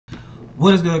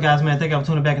What is good, guys, man? Thank you for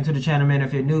tuning back into the channel, man.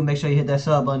 If you're new, make sure you hit that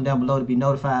sub button down below to be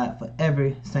notified for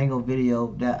every single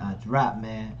video that I drop,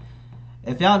 man.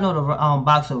 If y'all know the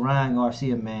boxer Ryan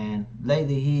Garcia, man,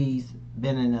 lately he's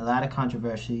been in a lot of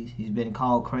controversies. He's been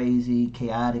called crazy,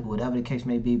 chaotic, whatever the case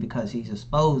may be, because he's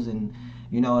exposing,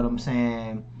 you know what I'm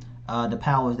saying, the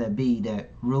powers that be that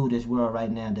rule this world right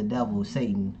now, the devil,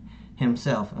 Satan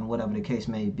himself, and whatever the case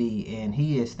may be. And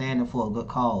he is standing for a good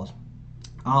cause.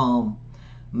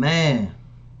 Man,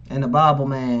 in the Bible,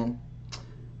 man,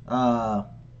 Luke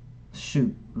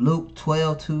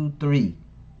 12:2-3.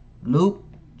 Luke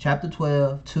chapter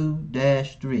 12,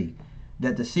 2-3.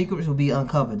 That the secrets will be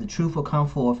uncovered, the truth will come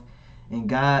forth, and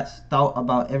God's thought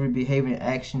about every behavior and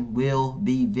action will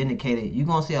be vindicated. You're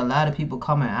going to see a lot of people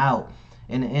coming out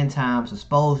in the end times,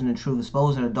 exposing the truth,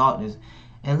 exposing the darkness.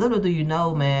 And little do you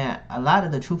know, man, a lot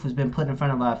of the truth has been put in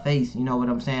front of our face, you know what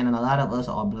I'm saying? And a lot of us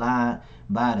are blind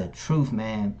by the truth,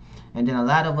 man. And then a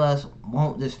lot of us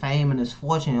want this fame and this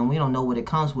fortune, and we don't know what it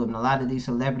comes with. And a lot of these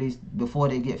celebrities, before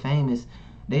they get famous,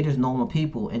 they just normal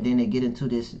people. And then they get into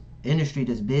this industry,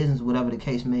 this business, whatever the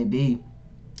case may be.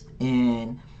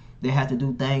 And they have to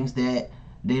do things that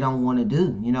they don't want to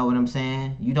do. You know what I'm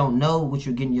saying? You don't know what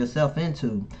you're getting yourself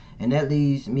into. And that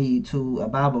leads me to a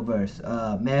Bible verse,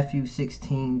 Matthew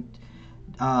 16,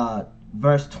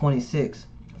 verse 26.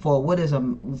 For what is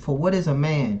a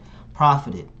man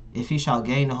profited if he shall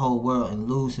gain the whole world and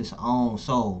lose his own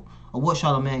soul? Or what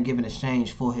shall a man give in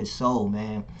exchange for his soul,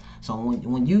 man? So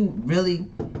when you really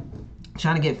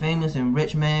trying to get famous and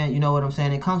rich, man, you know what I'm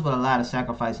saying, it comes with a lot of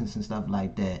sacrifices and stuff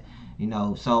like that, you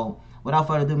know. So without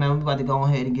further ado, man, we're about to go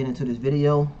ahead and get into this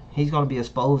video. He's going to be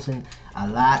exposing a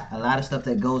lot of stuff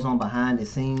that goes on behind the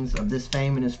scenes of this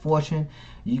fame and this fortune.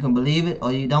 You can believe it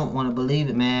or you don't want to believe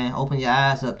it, man. Open your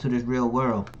eyes up to this real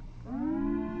world.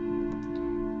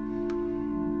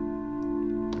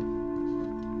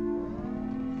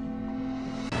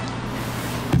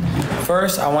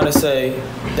 First, I want to say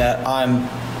that I'm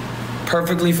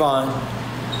perfectly fine.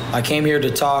 I came here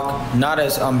to talk, not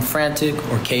as I'm frantic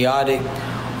or chaotic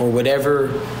or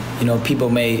whatever, you know, people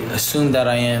may assume that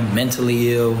I am,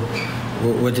 mentally ill.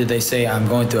 What did they say? I'm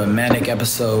going through a manic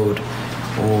episode,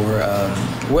 or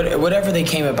whatever they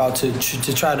came about to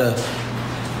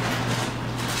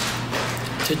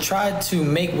try to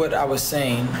make what I was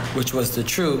saying, which was the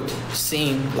truth,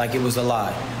 seem like it was a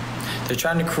lie. They're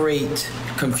trying to create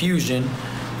confusion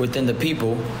within the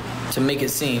people to make it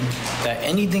seem that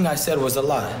anything I said was a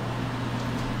lie.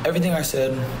 Everything I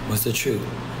said was the truth.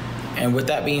 And with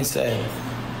that being said,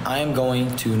 I am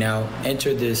going to now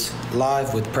enter this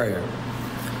live with prayer.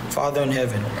 Father in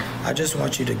heaven, I just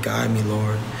want you to guide me,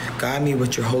 Lord. Guide me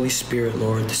with your Holy Spirit,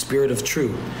 Lord, the Spirit of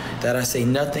truth, that I say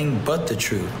nothing but the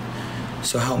truth.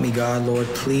 So help me, God, Lord.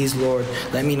 Please, Lord,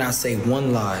 let me not say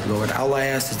one lie, Lord. All I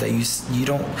ask is that you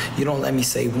don't let me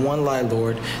say one lie,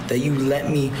 Lord. That you let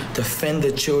me defend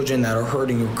the children that are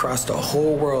hurting across the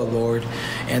whole world, Lord.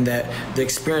 And that the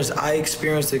experience I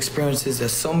experienced, the experiences that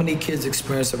so many kids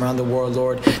experience around the world,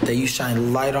 Lord, that you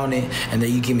shine light on it and that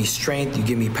you give me strength, you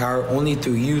give me power only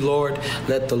through you, Lord.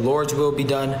 Let the Lord's will be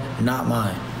done, not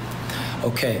mine.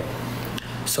 Okay,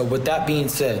 so with that being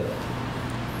said,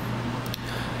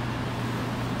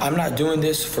 I'm not doing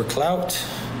this for clout.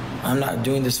 I'm not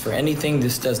doing this for anything.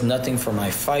 This does nothing for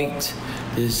my fight.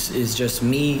 This is just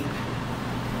me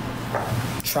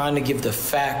trying to give the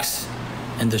facts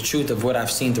and the truth of what I've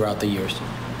seen throughout the years.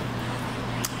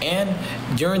 And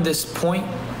during this point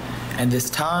and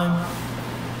this time,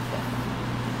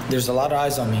 there's a lot of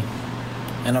eyes on me.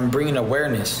 And I'm bringing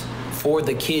awareness for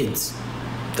the kids,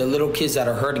 the little kids that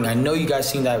are hurting. I know you guys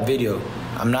seen that video.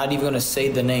 I'm not even gonna say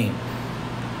the name,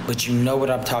 but you know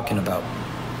what I'm talking about.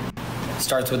 It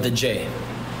starts with the J.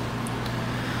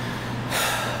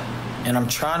 And I'm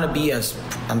trying to be as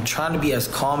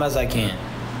calm as I can.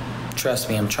 Trust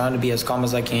me, I'm trying to be as calm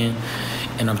as I can,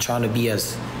 and I'm trying to be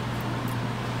as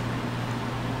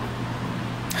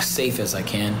safe as I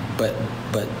can, but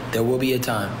there will be a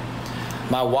time.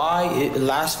 My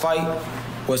last fight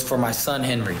was for my son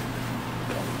Henry.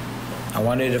 I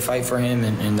wanted to fight for him,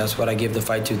 and that's what I give the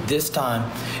fight to. This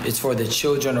time, it's for the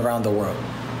children around the world.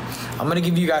 I'm gonna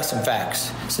give you guys some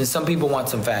facts, since some people want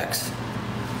some facts.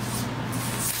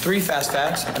 3 fast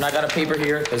facts, and I got a paper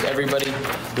here, because everybody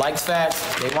likes facts.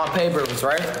 They want papers,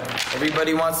 right?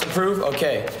 Everybody wants the proof?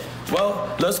 Okay.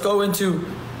 Well, let's go into,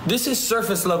 this is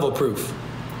surface level proof.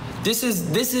 This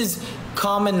is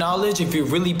common knowledge if you're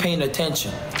really paying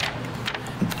attention.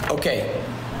 Okay.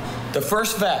 The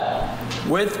first fact,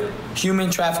 with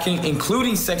human trafficking,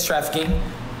 including sex trafficking,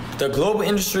 the global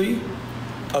industry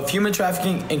of human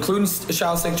trafficking, including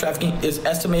child sex trafficking, is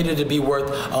estimated to be worth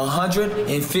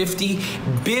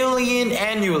 $150 billion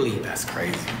annually. That's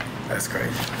crazy. That's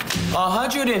crazy.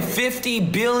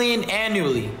 $150 billion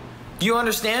annually. Do you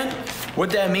understand what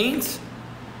that means?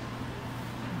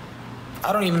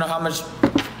 I don't even know how much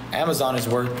Amazon is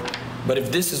worth, but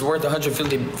if this is worth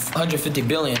 150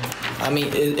 billion, I mean,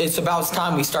 it's about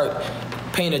time we start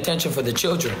paying attention for the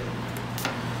children.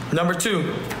 Number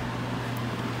 2,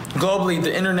 globally,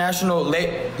 the International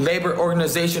Labor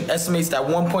Organization estimates that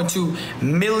 1.2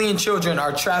 million children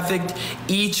are trafficked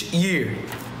each year.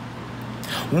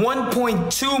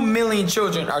 1.2 million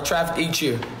children are trafficked each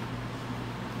year.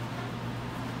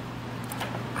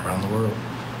 Around the world.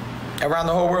 Around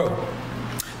the whole world.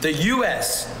 The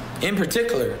U.S., in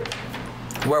particular,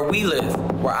 where we live,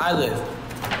 where I live,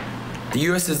 the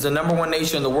U.S. is the #1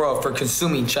 nation in the world for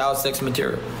consuming child sex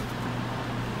material.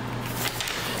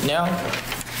 Now,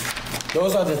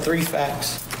 those are the 3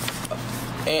 facts.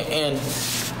 And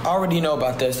I already know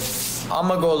about this. I'm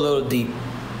going to go a little deep.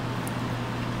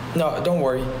 No, don't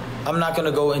worry. I'm not going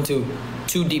to go into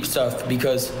too deep stuff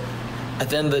because at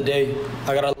the end of the day,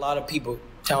 I got a lot of people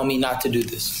telling me not to do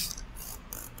this.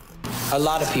 A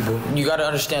lot of people. You got to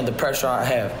understand the pressure I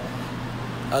have.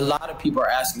 A lot of people are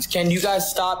asking, can you guys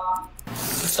stop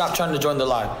trying to join the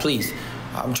live, please?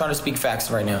 I'm trying to speak facts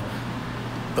right now.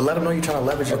 But let them know you're trying to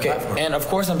leverage your platform. And of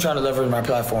course I'm trying to leverage my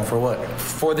platform. For what?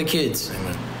 For the kids.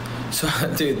 Amen. So,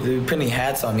 dude, they're putting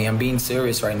hats on me. I'm being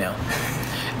serious right now.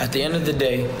 At the end of the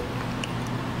day,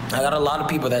 I got a lot of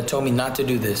people that told me not to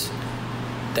do this,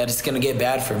 that it's going to get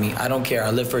bad for me. I don't care.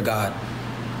 I live for God.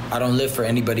 I don't live for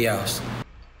anybody else.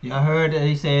 Yeah, I heard that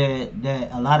he said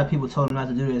that a lot of people told him not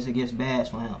to do this. It gets bad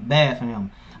for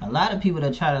him. A lot of people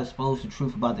that try to expose the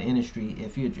truth about the industry,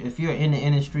 if you're in the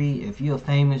industry, if you're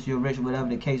famous, you're rich, whatever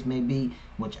the case may be,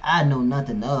 which I know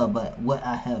nothing of, but what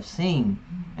I have seen,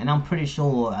 and I'm pretty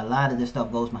sure a lot of this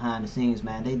stuff goes behind the scenes,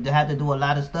 man. They have to do a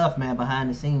lot of stuff, man, behind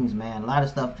the scenes, man. A lot of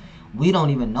stuff we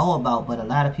don't even know about, but a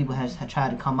lot of people have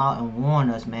tried to come out and warn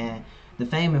us, man. The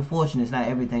fame and fortune is not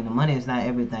everything. The money is not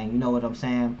everything. You know what I'm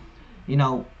saying? You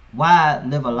know, why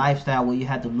live a lifestyle where you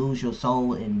have to lose your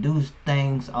soul and do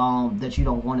things that you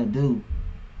don't want to do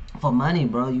for money,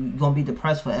 bro? You're gonna be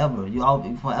depressed forever. You all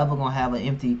forever gonna have an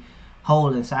empty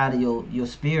hole inside of your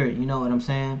spirit. You know what I'm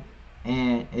saying?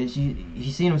 And as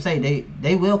you see them say,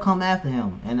 they will come after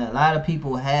him, and a lot of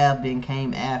people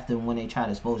came after him when they try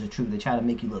to expose the truth. They try to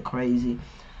make you look crazy.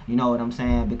 You know what I'm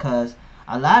saying? Because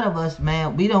a lot of us,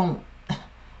 man, we don't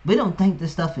think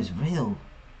this stuff is real.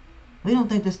 We don't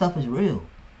think this stuff is real.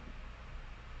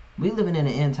 We living in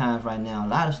the end times right now. A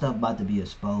lot of stuff about to be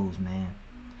exposed, man.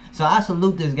 So I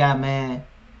salute this guy, man,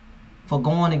 for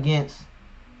going against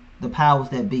the powers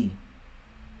that be.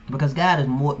 Because God is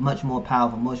much more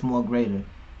powerful, much more greater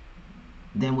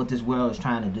than what this world is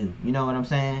trying to do. You know what I'm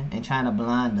saying? And trying to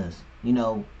blind us, you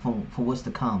know, for what's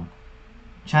to come.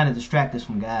 Trying to distract us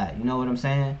from God. You know what I'm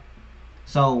saying?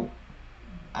 So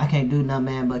I can't do nothing,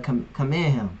 man, but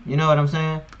commend him. You know what I'm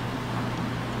saying?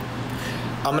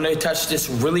 I'm going to touch this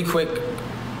really quick.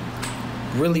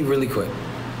 Really quick.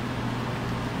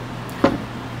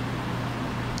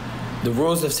 The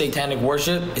rules of satanic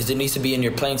worship is it needs to be in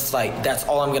your plain sight. That's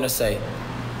all I'm going to say.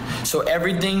 So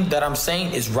everything that I'm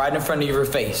saying is right in front of your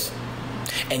face.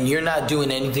 And you're not doing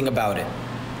anything about it.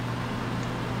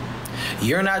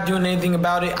 You're not doing anything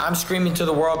about it. I'm screaming to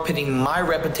the world, putting my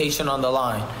reputation on the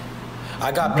line.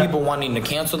 I got people wanting to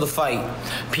cancel the fight.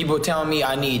 People telling me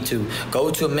I need to go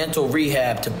to a mental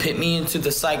rehab to put me into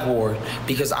the psych ward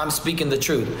because I'm speaking the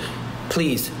truth.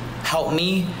 Please help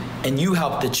me and you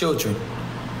help the children.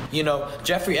 You know,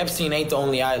 Jeffrey Epstein ain't the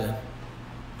only island.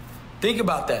 Think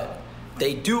about that.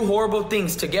 They do horrible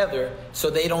things together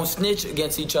so they don't snitch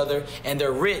against each other, and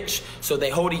they're rich so they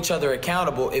hold each other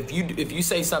accountable. If you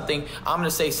say something, I'm going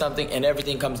to say something, and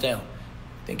everything comes down.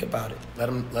 Think about it. Let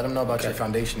them know about your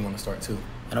foundation you want to start too.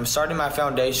 And I'm starting my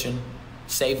foundation,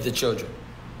 Save the Children.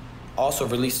 Also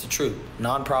release the truth.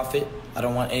 Non-profit, I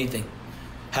don't want anything.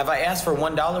 Have I asked for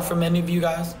 $1 from any of you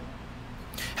guys?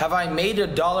 Have I made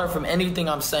 $1 from anything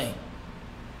I'm saying?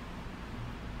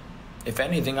 If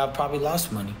anything, I've probably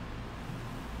lost money.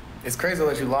 It's crazy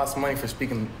that you lost money for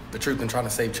speaking the truth and trying to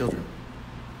save children.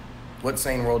 What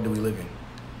sane world do we live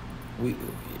in?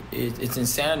 It's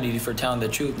insanity for telling the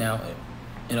truth now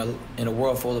in a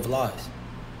world full of lies.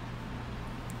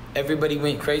 Everybody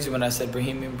went crazy when I said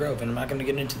Bohemian Grove, and I'm not going to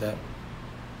get into that.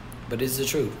 But it's the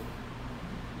truth.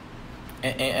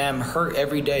 And I'm hurt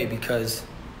every day because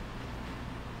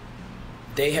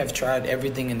they have tried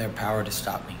everything in their power to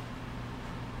stop me.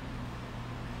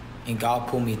 And God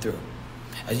pulled me through.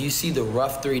 as you see the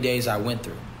rough 3 days I went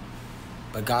through,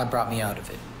 but God brought me out of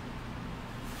it.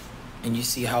 And you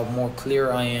see how more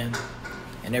clear I am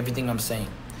and everything I'm saying.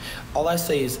 All I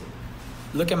say is,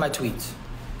 look at my tweets.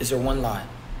 Is there one lie?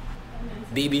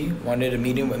 BB wanted a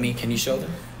meeting with me. Can you show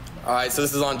them? All right, so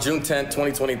this is on June 10th,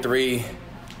 2023.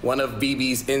 One of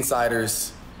BB's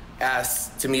insiders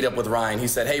asked to meet up with Ryan. He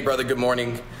said, hey, brother, good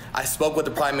morning. I spoke with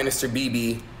the Prime Minister,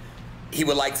 BB. He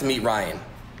would like to meet Ryan,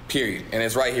 period. And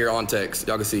it's right here on text.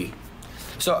 Y'all can see.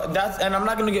 So that's, and I'm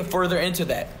not going to get further into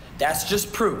that. That's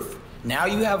just proof. Now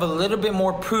you have a little bit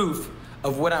more proof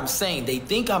of what I'm saying. They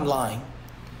think I'm lying,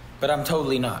 but I'm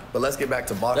totally not. But let's get back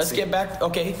to boxing. Let's get back,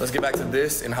 okay. Let's get back to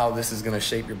this and how this is going to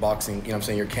shape your boxing, you know what I'm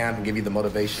saying, your camp and give you the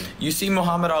motivation. You see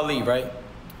Muhammad Ali, right?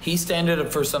 He standed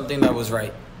up for something that was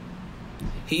right.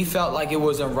 He felt like it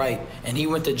wasn't right, and he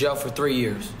went to jail for 3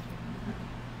 years.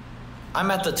 I'm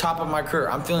at the top of my career.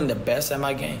 I'm feeling the best at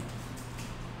my game.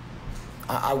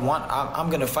 I'm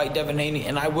going to fight Devin Haney,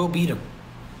 and I will beat him.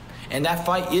 And that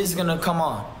fight is going to come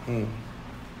on.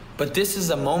 But this is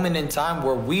a moment in time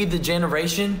where we, the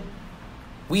generation,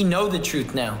 we know the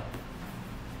truth now.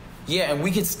 Yeah, and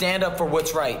we can stand up for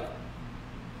what's right.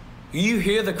 You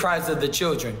hear the cries of the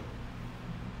children.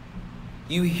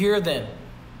 You hear them.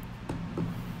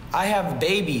 I have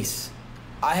babies.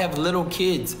 I have little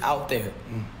kids out there.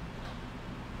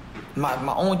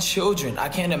 My own children. I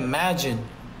can't imagine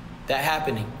that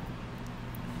happening.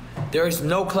 There is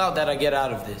no clout that I get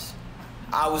out of this.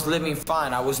 I was living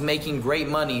fine. I was making great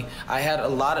money.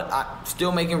 I'm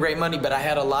still making great money, but I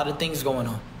had a lot of things going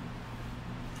on.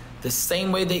 The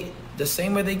same way they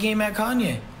came at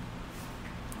Kanye.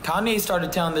 Kanye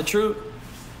started telling the truth,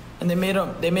 and they made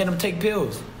him take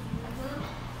pills.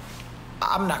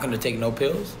 I'm not gonna take no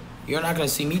pills. You're not gonna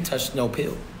see me touch no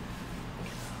pill.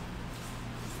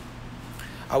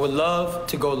 I would love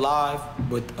to go live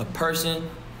with a person,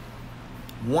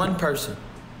 one person,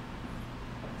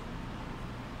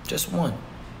 just one,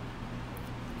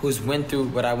 who's went through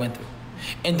what I went through.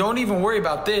 And don't even worry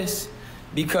about this,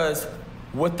 because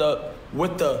what the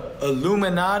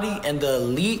Illuminati and the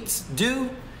elites do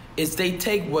is they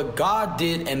take what God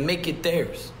did and make it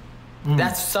theirs.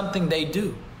 That's something they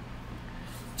do.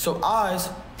 So eyes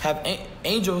have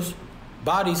angels'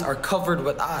 bodies are covered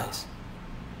with eyes.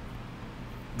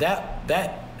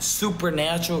 That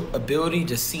supernatural ability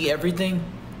to see everything,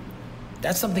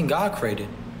 that's something God created.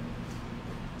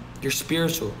 Your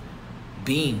spiritual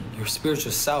being, your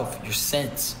spiritual self, your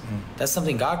sense, that's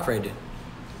something God created.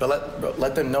 But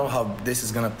let them know how this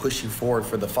is gonna push you forward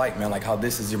for the fight, man. Like how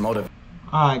this is your motive.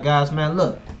 All right, guys, man,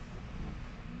 look.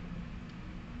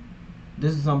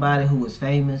 This is somebody who was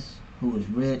famous, who was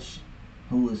rich,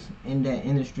 who was in that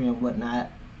industry and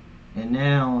whatnot, and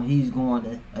now he's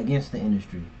going against the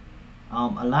industry.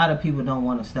 A lot of people don't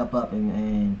want to step up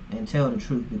and tell the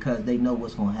truth because they know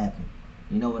what's going to happen.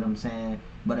 You know what I'm saying?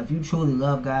 But if you truly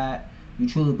love God, you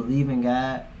truly believe in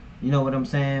God, you know what I'm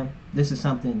saying? This is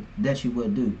something that you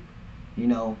would do, you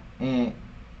know. And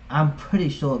I'm pretty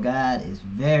sure God is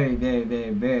very, very, very,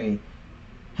 very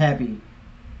happy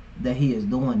that he is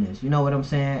doing this. You know what I'm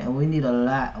saying? And we need a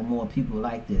lot of more people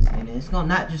like this. And it's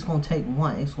not just going to take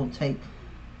one. It's going to take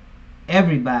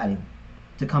everybody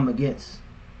to come against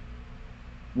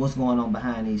what's going on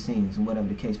behind these scenes and whatever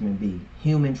the case may be.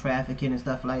 Human trafficking and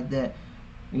stuff like that.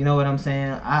 You know what I'm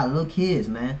saying? Little kids,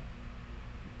 man.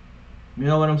 You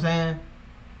know what I'm saying?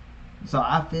 So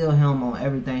I feel him on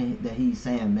everything that he's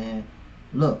saying, man.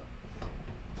 Look.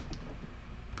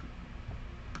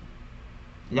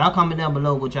 Y'all comment down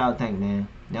below what y'all think, man.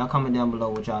 Y'all comment down below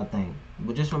what y'all think.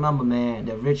 But just remember, man,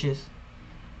 the riches,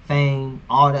 fame,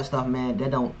 all that stuff, man,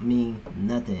 that don't mean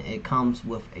nothing. It comes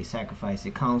with a sacrifice.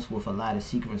 It comes with a lot of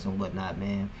secrets and whatnot,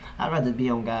 man. I'd rather be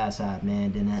on God's side,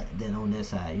 man, than on this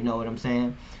side. You know what I'm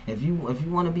saying? If you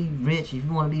want to be rich, if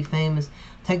you want to be famous,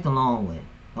 take the long way.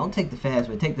 Don't take the fast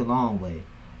way. Take the long way.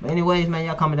 But anyways, man,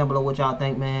 y'all comment down below what y'all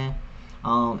think, man.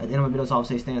 At the end of my video, I always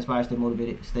say stay inspired, stay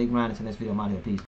motivated, stay grinding. Till next video, I'm out here. Peace.